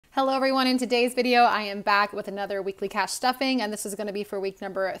Hello everyone, in today's video I am back with another weekly cash stuffing, and this is going to be for week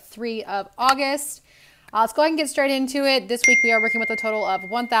number 3 of August. Let's go ahead and get straight into it. This week we are working with a total of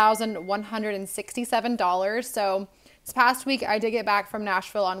 $1,167. So this past week I did get back from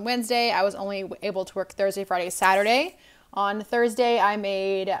Nashville on Wednesday. I was only able to work Thursday, Friday, Saturday. On Thursday I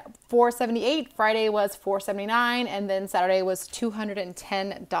made $478, Friday was $479, and then Saturday was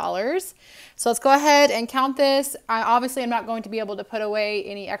 $210. So let's go ahead and count this. Obviously I'm not going to be able to put away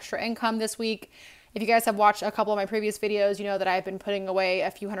any extra income this week. If you guys have watched a couple of my previous videos, you know that I've been putting away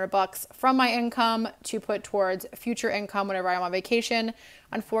a few $100 from my income to put towards future income whenever I'm on vacation.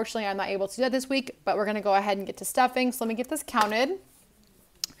 Unfortunately, I'm not able to do that this week, but we're gonna go ahead and get to stuffing. So let me get this counted.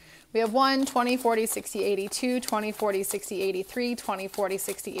 We have 1, 20, 40, 60, 82, 20, 40, 60, 83, 20, 40,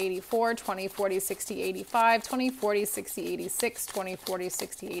 60, 84, 20, 40, 60, 85, 20, 40, 60, 86, 20, 40,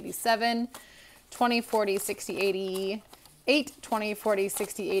 60, 87, 20, 40, 60, 88, 20, 40,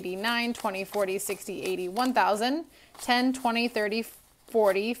 60, 89, 20, 40, 60, 80, 1,000, 10, 20, 30,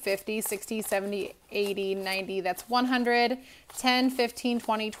 40, 50, 60, 70, 80, 90, that's 100, 10, 15,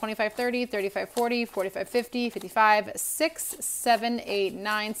 20, 25, 30, 35, 40, 45, 50, 55, 6, 7, 8,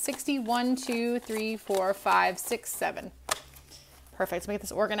 9, 60, 1, 2, 3, 4, 5, 6, 7. Perfect. Let's make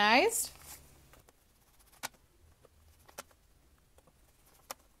this organized.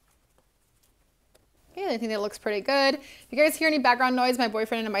 I think that looks pretty good. If you guys hear any background noise, my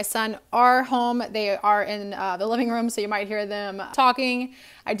boyfriend and my son are home. They are in the living room, so you might hear them talking.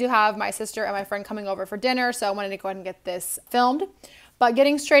 I do have my sister and my friend coming over for dinner, so I wanted to go ahead and get this filmed. But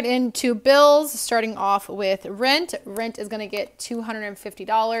getting straight into bills, starting off with rent. Rent is going to get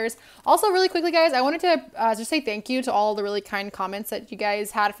 $250. Also, really quickly, guys, I wanted to just say thank you to all the really kind comments that you guys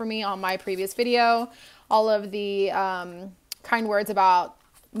had for me on my previous video. All of the kind words about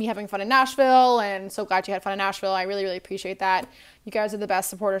me having fun in Nashville, and so glad you had fun in Nashville. I really, really appreciate that. You guys are the best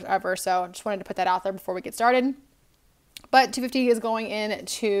supporters ever, so just wanted to put that out there before we get started. But $250 is going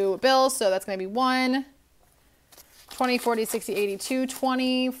into bills, so that's going to be 1, 20, 40, 60, 82,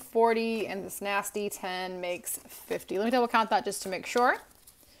 20, 40, and this nasty 10 makes 50. Let me double count that just to make sure.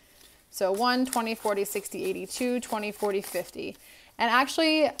 So 1, 20, 40, 60, 82, 20, 40, 50. And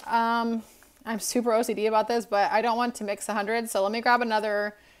actually, I'm super OCD about this, but I don't want to mix 100. So let me grab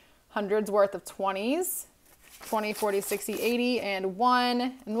another hundreds worth of 20s, 20, 40, 60, 80, and 1.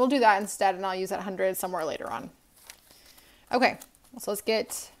 And we'll do that instead, and I'll use that 100 somewhere later on. Okay, so let's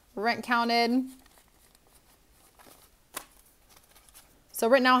get rent counted. So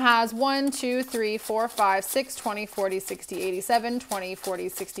rent now has 1, 2, 3, 4, 5, 6, 20, 40, 60, 87, 20, 40,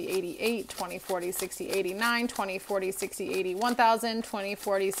 60, 88, 20, 40, 60, 89, 20, 40, 60, 80, 1,000, 20,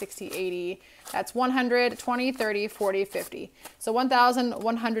 40, 60, 80, that's 100, 20, 30, 40, 50. So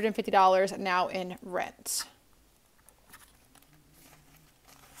 $1,150 now in rent.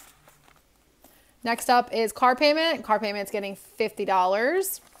 Next up is car payment. Car payment's getting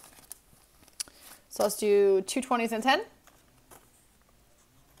 $50. So let's do 2 20s and 10.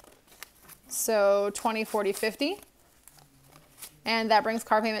 So 20, 40, 50. And that brings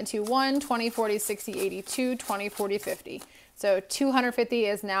car payment to 1, 20, 40, 60, 82, 20, 40, 50. So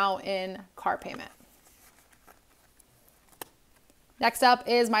 $250 is now in car payment. Next up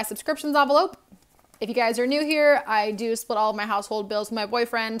is my subscriptions envelope. If you guys are new here, I do split all of my household bills with my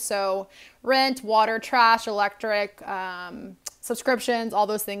boyfriend. So rent, water, trash, electric, subscriptions, all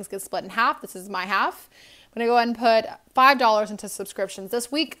those things get split in half. This is my half. I'm going to go ahead and put $5 into subscriptions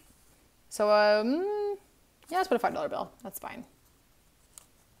this week. So, yeah, let's put a $5 bill. That's fine.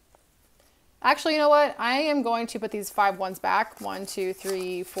 Actually, you know what? I am going to put these 5 ones back. 1, 2,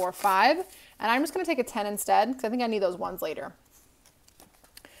 3, 4, 5. And I'm just going to take a 10 instead because I think I need those ones later.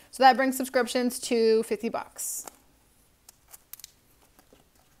 So that brings subscriptions to $50.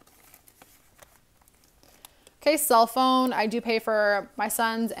 Okay, cell phone. I do pay for my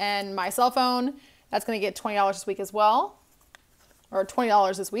son's and my cell phone. That's going to get $20 this week as well. Or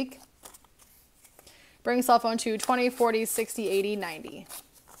 $20 this week. Bring cell phone to 20, 40, 60, 80, 90.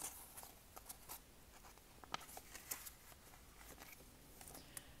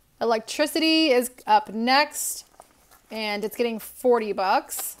 Electricity is up next, and it's getting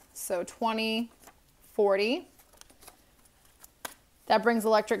 $40. So 20, 40. That brings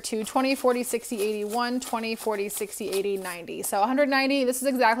electric to 20, 40, 60, 81, 20, 40, 60, 80, 90. So 190, this is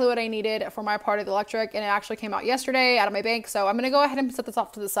exactly what I needed for my part of the electric, and it actually came out yesterday out of my bank. So I'm going to go ahead and set this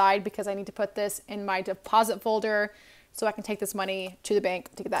off to the side because I need to put this in my deposit folder so I can take this money to the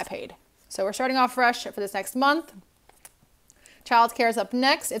bank to get that paid. So we're starting off fresh for this next month. Childcare is up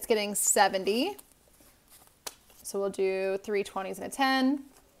next. It's getting 70. So we'll do 3 20s and a 10.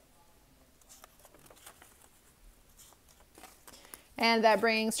 And that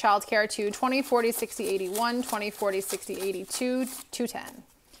brings childcare to 20, 40, 60, 81, 20, 40, 60, 82, 210.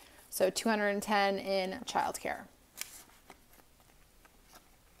 So 210 in childcare.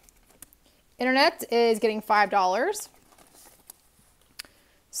 Internet is getting $5.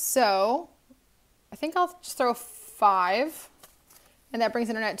 So I think I'll just throw 5. And that brings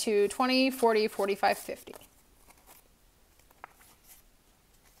internet to 20, 40, 45, 50.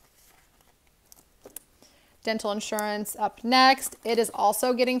 Dental insurance up next. It is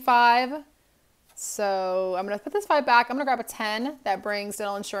also getting 5. So I'm going to put this 5 back. I'm going to grab a 10. That brings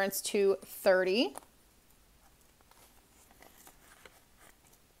dental insurance to 30.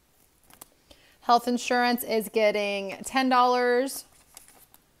 Health insurance is getting $10.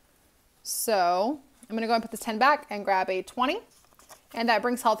 So I'm going to go and put this 10 back and grab a 20. And that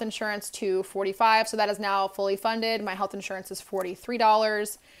brings health insurance to 45. So that is now fully funded. My health insurance is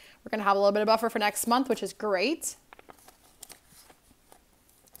 $43. We're going to have a little bit of buffer for next month, which is great.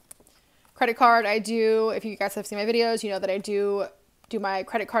 Credit card, I do, if you guys have seen my videos, you know that I do my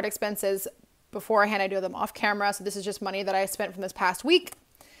credit card expenses beforehand. I do them off camera. So this is just money that I spent from this past week.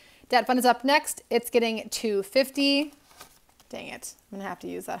 Debt fund is up next. It's getting $250. Dang it. I'm going to have to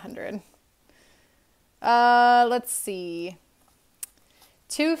use that 100. Let's see.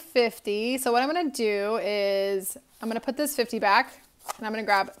 $250. So what I'm going to do is I'm going to put this 50 back and I'm going to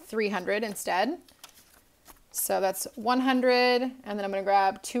grab 300 instead. So that's 100. And then I'm going to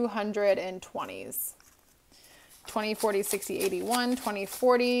grab 220s. 20, 40, 60, 81, 20,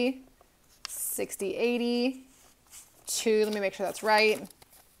 40, 60, 80, 2. Let me make sure that's right.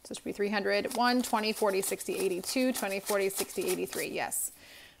 So it should be 300. 1, 20, 40, 60, 82, 20, 40, 60, 83. Yes.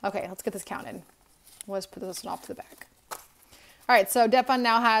 Okay, let's get this counted. Let's put this one off to the back. All right, so debt fund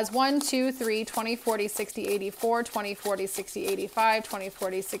now has 1, 2, 3, 20, 40, 60, 84, 20, 40, 60, 85, 20,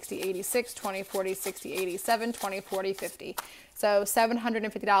 40, 60, 86, 20, 40, 60, 87, 20, 40, 50. So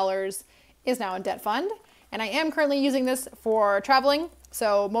 $750 is now in debt fund. And I am currently using this for traveling.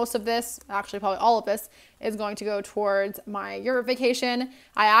 So most of this, actually probably all of this, is going to go towards my Europe vacation.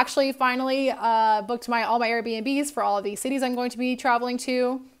 I actually finally booked all my Airbnbs for all of these cities I'm going to be traveling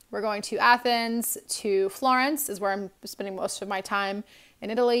to. We're going to Athens, to Florence is where I'm spending most of my time in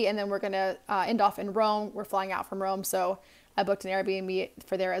Italy. And then we're going to end off in Rome. We're flying out from Rome. So I booked an Airbnb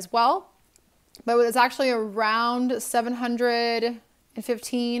for there as well. But it's actually around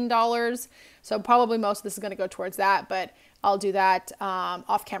 $715. So probably most of this is going to go towards that. But I'll do that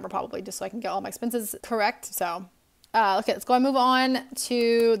off camera probably just so I can get all my expenses correct. So okay, let's go and move on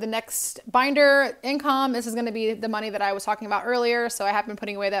to the next binder. Income. This is going to be the money that I was talking about earlier. So I have been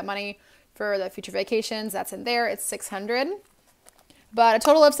putting away that money for the future vacations. That's in there. It's $600. But a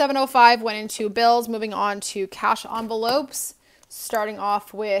total of $705 went into bills. Moving on to cash envelopes. Starting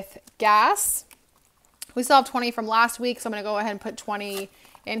off with gas. We still have 20 from last week. So I'm going to go ahead and put 20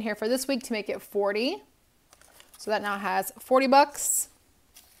 in here for this week to make it 40. So that now has 40 bucks.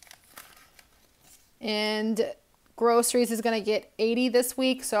 And groceries is going to get 80 this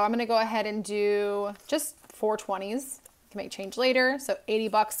week. So I'm going to go ahead and do just 4 20s. You can make change later. So 80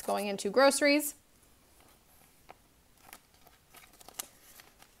 bucks going into groceries.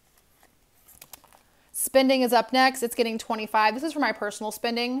 Spending is up next. It's getting 25. This is for my personal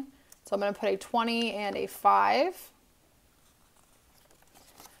spending. So I'm going to put a 20 and a 5.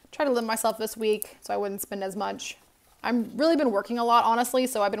 Try to limit myself this week so I wouldn't spend as much. I've really been working a lot, honestly.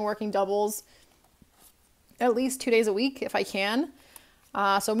 So I've been working doubles at least 2 days a week if I can.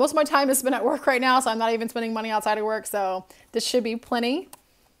 So most of my time is spent at work right now. So I'm not even spending money outside of work. So this should be plenty.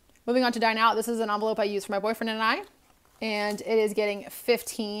 Moving on to dine out. This is an envelope I use for my boyfriend and I. And it is getting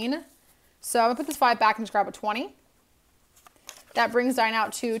 15. So I'm going to put this 5 back and just grab a 20. That brings dine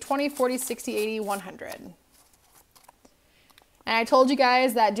out to 20, 40, 60, 80, 100. And I told you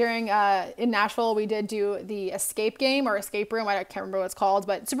guys that during, in Nashville, we did do the escape game or escape room. I can't remember what it's called,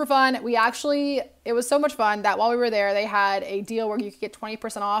 but super fun. It was so much fun that while we were there, they had a deal where you could get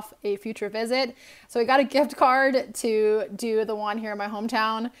 20% off a future visit. So we got a gift card to do the one here in my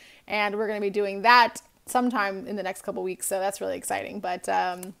hometown. And we're going to be doing that sometime in the next couple weeks. So that's really exciting. But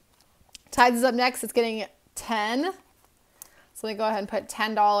Tides is up next. It's getting 10. So let me go ahead and put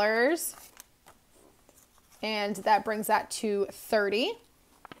 $10. And that brings that to 30.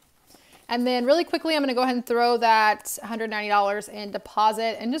 And then really quickly, I'm going to go ahead and throw that $190 in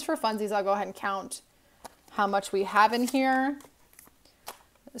deposit. And just for funsies, I'll go ahead and count how much we have in here.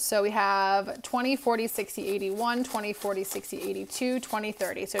 So we have 20, 40, 60, 81, 20, 40, 60, 82, 20,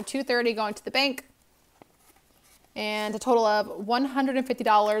 30. So $230 going to the bank. And a total of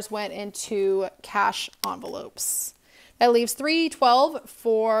 $150 went into cash envelopes. That leaves $312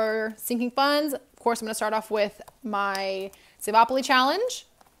 for sinking funds. Of course, I'm going to start off with my Saveopoly challenge.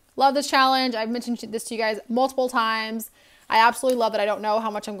 Love this challenge. I've mentioned this to you guys multiple times. I absolutely love that I don't know how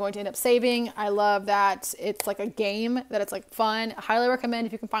much I'm going to end up saving. I love that it's like a game, that it's like fun. I highly recommend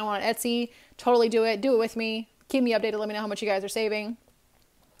if you can find one on Etsy, totally do it. Do it with me. Keep me updated. Let me know how much you guys are saving.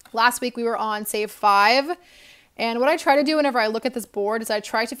 Last week we were on Save 5. And what I try to do whenever I look at this board is I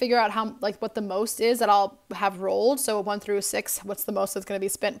try to figure out how, like, what the most is that I'll have rolled. So 1 through 6, what's the most that's going to be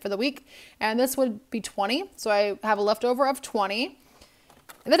spent for the week? And this would be 20. So I have a leftover of 20.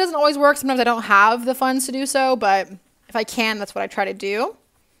 And that doesn't always work. Sometimes I don't have the funds to do so, but if I can, that's what I try to do.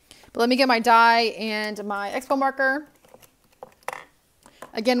 But let me get my die and my expo marker.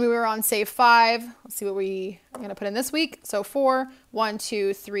 Again, we were on Save 5. Let's see what I'm going to put in this week. So 4, 1,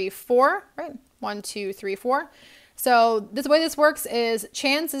 2, 3, 4, right? 1, 2, 3, 4. So the way this works is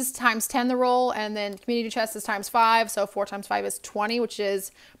chance is times 10 the roll, and then community chest is times 5. So 4 times 5 is 20, which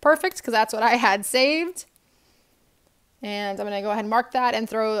is perfect because that's what I had saved. And I'm going to go ahead and mark that and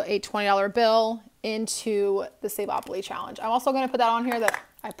throw a $20 bill into the Saveopoly challenge. I'm also going to put that on here, that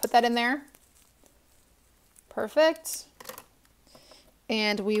I put that in there. Perfect.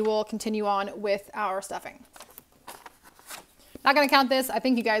 And we will continue on with our stuffing. Not going to count this. I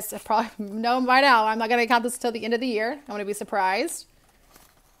think you guys probably know by now. I'm not going to count this until the end of the year. I'm going to be surprised.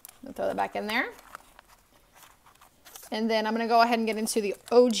 I'll throw that back in there. And then I'm going to go ahead and get into the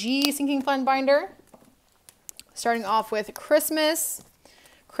OG sinking fund binder. Starting off with Christmas.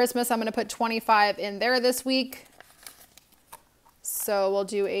 Christmas, I'm going to put 25 in there this week. So we'll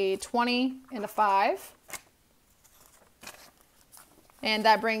do a 20 and a 5. And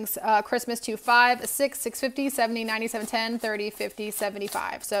that brings Christmas to 5, 6, 650, 70, 90, 710, 30, 50,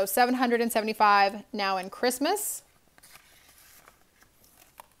 75. So 775 now in Christmas.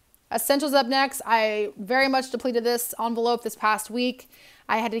 Essentials up next. I very much depleted this envelope this past week.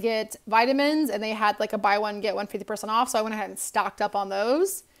 I had to get vitamins, and they had like a buy one, get one 50% off. So I went ahead and stocked up on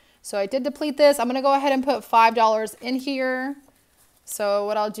those. So I did deplete this. I'm going to go ahead and put $5 in here. So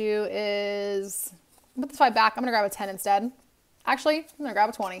what I'll do is put this 5 back. I'm going to grab a 10 instead. Actually, I'm going to grab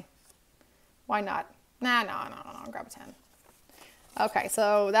a 20. Why not? No, I'll grab a 10. Okay,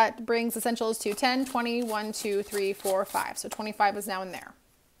 so that brings essentials to 10, 20, 1, 2, 3, 4, 5. So 25 is now in there.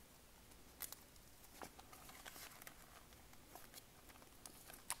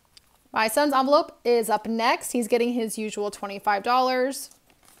 My son's envelope is up next. He's getting his usual $25.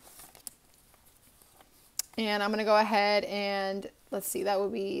 And I'm going to go ahead and, let's see, that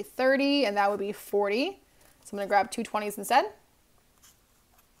would be 30 and that would be 40. So I'm going to grab 2 20s instead.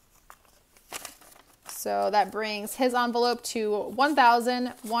 So that brings his envelope to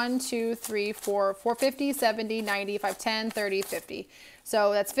 1,000, 1, 2, 3, 4, 450, 70, 90, 510, 30, 50.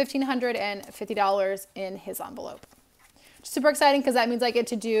 So that's $1,550 in his envelope. Super exciting because that means I get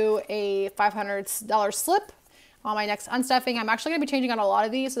to do a $500 slip on my next unstuffing. I'm actually going to be changing out a lot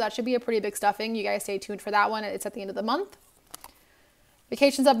of these, so that should be a pretty big stuffing. You guys stay tuned for that one. It's at the end of the month.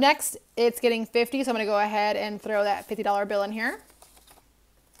 Vacation's up next. It's getting 50, so I'm going to go ahead and throw that $50 bill in here.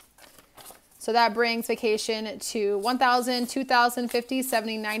 So that brings vacation to 1,000, 2,000, 50,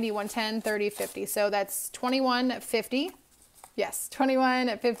 70, 90, 110, 30, 50. So that's $21.50. Yes,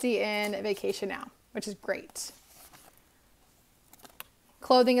 $21.50 in vacation now, which is great.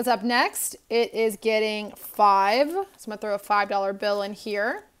 Clothing is up next. It is getting 5. So I'm going to throw a $5 bill in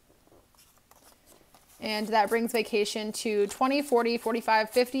here. And that brings vacation to 20, 40, 45,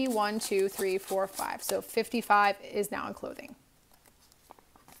 50, 1, 2, 3, 4, 5. So 55 is now in clothing.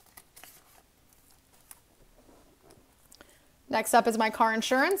 Next up is my car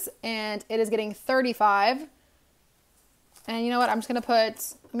insurance, and it is getting 35. And you know what? I'm just going to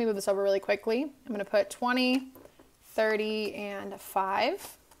put, let me move this over really quickly. I'm going to put 20, 30, and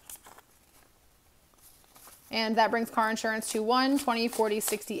 5. And that brings car insurance to 1, 20, 40,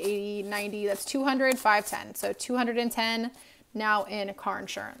 60, 80, 90. That's 200, 510. So 210 now in car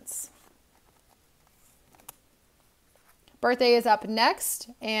insurance. Birthday is up next,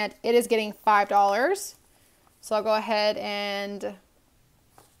 and it is getting $5. So I'll go ahead and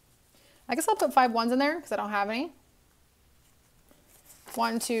I guess I'll put 5 ones in there because I don't have any.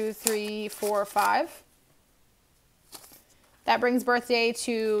 1, 2, 3, 4, 5. That brings birthday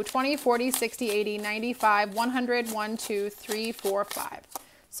to 20, 40, 60, 80, 95, 100, 1, 2, 3, 4, 5.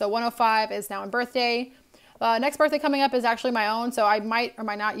 So 105 is now in birthday. Next birthday coming up is actually my own, so I might or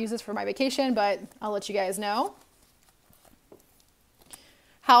might not use this for my vacation, but I'll let you guys know.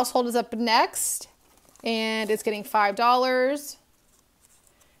 Household is up next, and it's getting $5.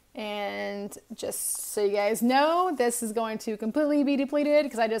 And just so you guys know, this is going to completely be depleted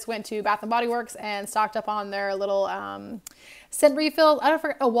because I just went to Bath & Body Works and stocked up on their little scent refill. I don't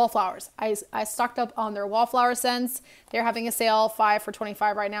forget, oh, wallflowers. I stocked up on their wallflower scents. They're having a sale, 5 for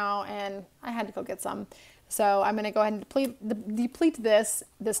 $25 right now, and I had to go get some. So I'm going to go ahead and deplete this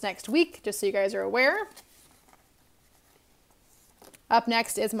next week, just so you guys are aware. Up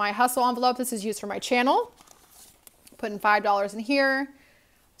next is my Hustle envelope. This is used for my channel. Putting $5 in here.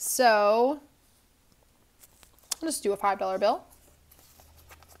 So I'll just do a $5 bill.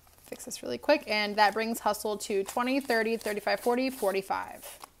 Fix this really quick. And that brings Hustle to 20, 30, 35, 40,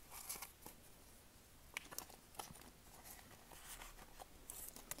 45.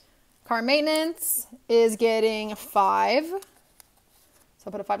 Car maintenance is getting 5. So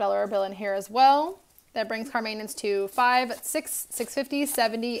I'll put a $5 bill in here as well. That brings car maintenance to 5, 6, 650,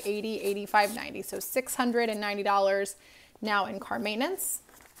 70, 80, 85, 90. So $690 now in car maintenance.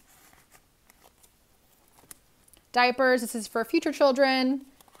 Diapers, this is for future children,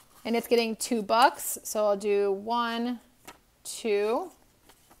 and it's getting $2. So I'll do 1, 2.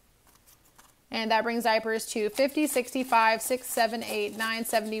 And that brings diapers to 50, 65, 6, 7, 8, 9,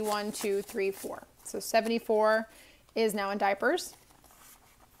 71, 2, 3, 4. So 74 is now in diapers.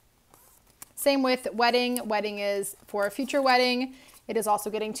 Same with wedding. Wedding is for a future wedding. It is also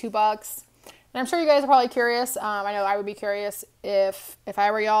getting $2. And I'm sure you guys are probably curious. I know I would be curious if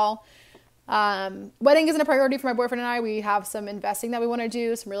I were y'all. Wedding isn't a priority for my boyfriend and I. We have some investing that we want to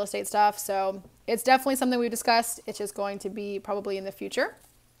do, some real estate stuff. So it's definitely something we've discussed. It's just going to be probably in the future.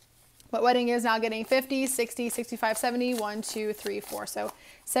 But wedding is now getting 50, 60, 65, 70, 1, 2, 3, 4. So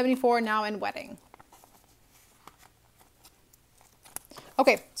 74 now in wedding.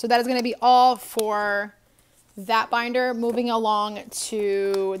 Okay, so that is going to be all for that binder. Moving along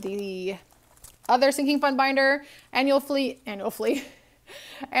to the other sinking fund binder. Annual fee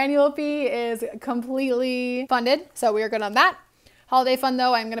is completely funded, so we are good on that. Holiday fund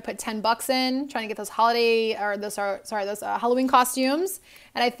though, I'm gonna put $10 in, trying to get those Halloween costumes.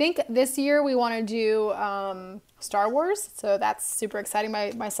 And I think this year we want to do Star Wars, so that's super exciting.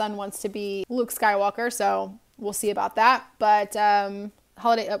 My son wants to be Luke Skywalker, so we'll see about that. But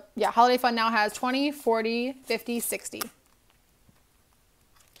holiday fund now has 20, 40, 50, 60.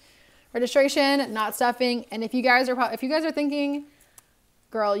 Registration, not stuffing. And if you guys are thinking,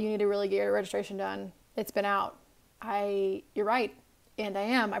 girl, you need to really get your registration done, it's been out. You're right. And I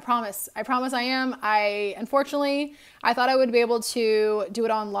am. I promise I am. Unfortunately, I thought I would be able to do it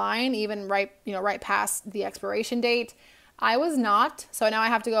online, even right past the expiration date. I was not. So now I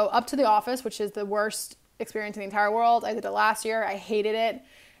have to go up to the office, which is the worst experience in the entire world. I did it last year. I hated it.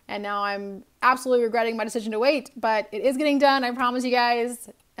 And now I'm absolutely regretting my decision to wait, but it is getting done. I promise you guys.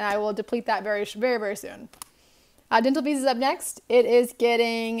 And I will deplete that very, very, very soon. Dental fees is up next. It is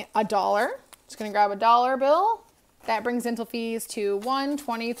getting $1. Just going to grab a $1 bill. That brings dental fees to 1,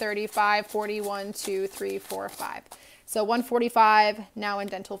 20, 35, 40, 1, 2, 3, 4, 5. So $145 now in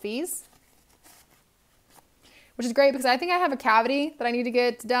dental fees, which is great because I think I have a cavity that I need to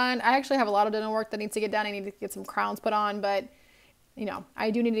get done. I actually have a lot of dental work that needs to get done. I need to get some crowns put on, but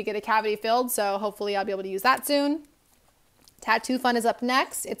I do need to get a cavity filled. So hopefully I'll be able to use that soon. Tattoo fund is up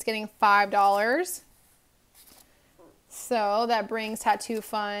next. It's getting $5. So that brings tattoo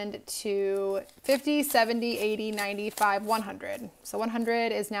fund to 50, 70, 80, 95, 100. So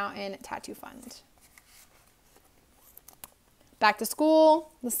 100 is now in tattoo fund. Back to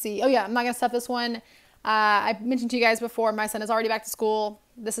school. Let's see. Oh yeah, I'm not going to stuff this one. I mentioned to you guys before, my son is already back to school.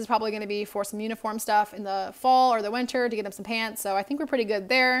 This is probably going to be for some uniform stuff in the fall or the winter to get him some pants. So I think we're pretty good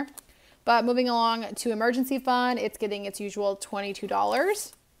there. But moving along to emergency fund, it's getting its usual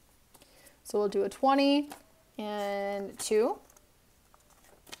 $22. So we'll do a 20 and 2.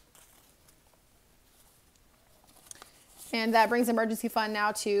 And that brings emergency fund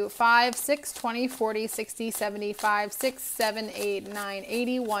now to 5, 6, 20, 40, 60, 75, 6, 7, 8, 9,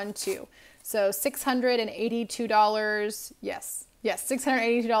 80, 1, 2. So $682. Yes,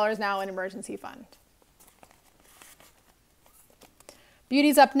 $682 now in emergency fund.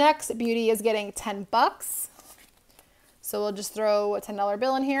 Beauty's up next. Beauty is getting $10. So we'll just throw a $10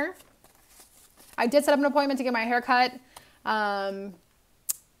 bill in here. I did set up an appointment to get my hair cut. I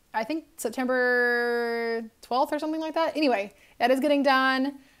think September 12th or something like that. Anyway, that is getting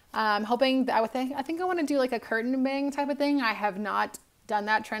done. I'm hoping that I think I want to do like a curtain bang type of thing. I have not done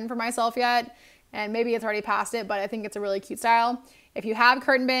that trend for myself yet, and maybe it's already past it, but I think it's a really cute style. If you have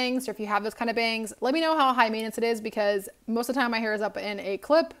curtain bangs or if you have those kind of bangs, let me know how high maintenance it is, because most of the time my hair is up in a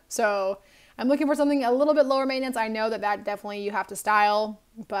clip. So I'm looking for something a little bit lower maintenance. I know that definitely you have to style,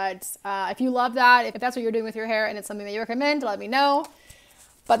 but if you love that, if that's what you're doing with your hair and it's something that you recommend, let me know.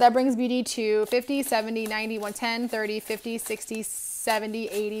 But that brings beauty to 50, 70, 90, 110, 30, 50, 60, 70,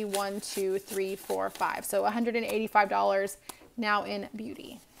 80, 1, 2, 3, 4, 5. So $185 now in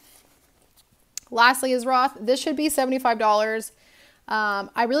beauty. Lastly is Roth. This should be $75.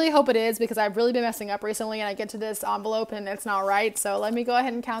 I really hope it is because I've really been messing up recently and I get to this envelope and it's not right. So let me go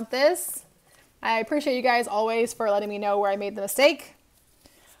ahead and count this. I appreciate you guys always for letting me know where I made the mistake.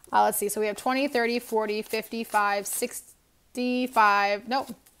 Let's see. So we have 20, 30, 40, 55, 65.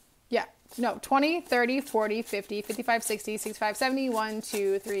 Nope. Yeah. No, 20, 30, 40, 50, 55, 60, 65, 70, 1,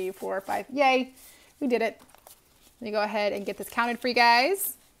 2, 3, 4, 5. Yay. We did it. Let me go ahead and get this counted for you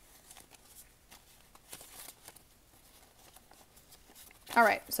guys. All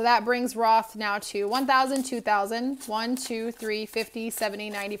right, so that brings Roth now to 1,000, 2,000, 1, 2, 3, 50, 70,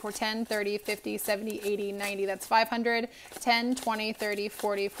 90, 10, 30, 50, 70, 80, 90. That's 500, 10, 20, 30,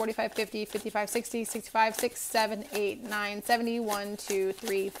 40, 45, 50, 55, 60, 65, 6, 7, 8, 9, 70, 1, 2,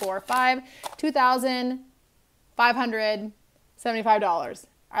 3, 4, 5, $2,575.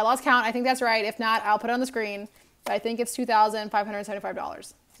 I lost count. I think that's right. If not, I'll put it on the screen. But I think it's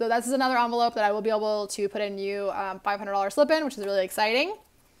 $2,575. So this is another envelope that I will be able to put in you $500 slip in, which is really exciting.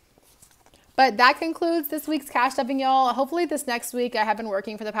 But that concludes this week's cash stuffing, y'all. Hopefully this next week, I have been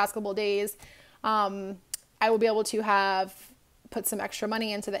working for the past couple of days. I will be able to have put some extra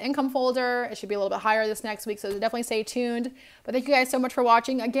money into the income folder. It should be a little bit higher this next week, so definitely stay tuned. But thank you guys so much for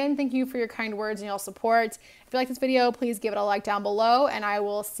watching. Again, thank you for your kind words and y'all support. If you like this video, please give it a like down below, and I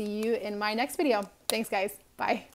will see you in my next video. Thanks, guys. Bye.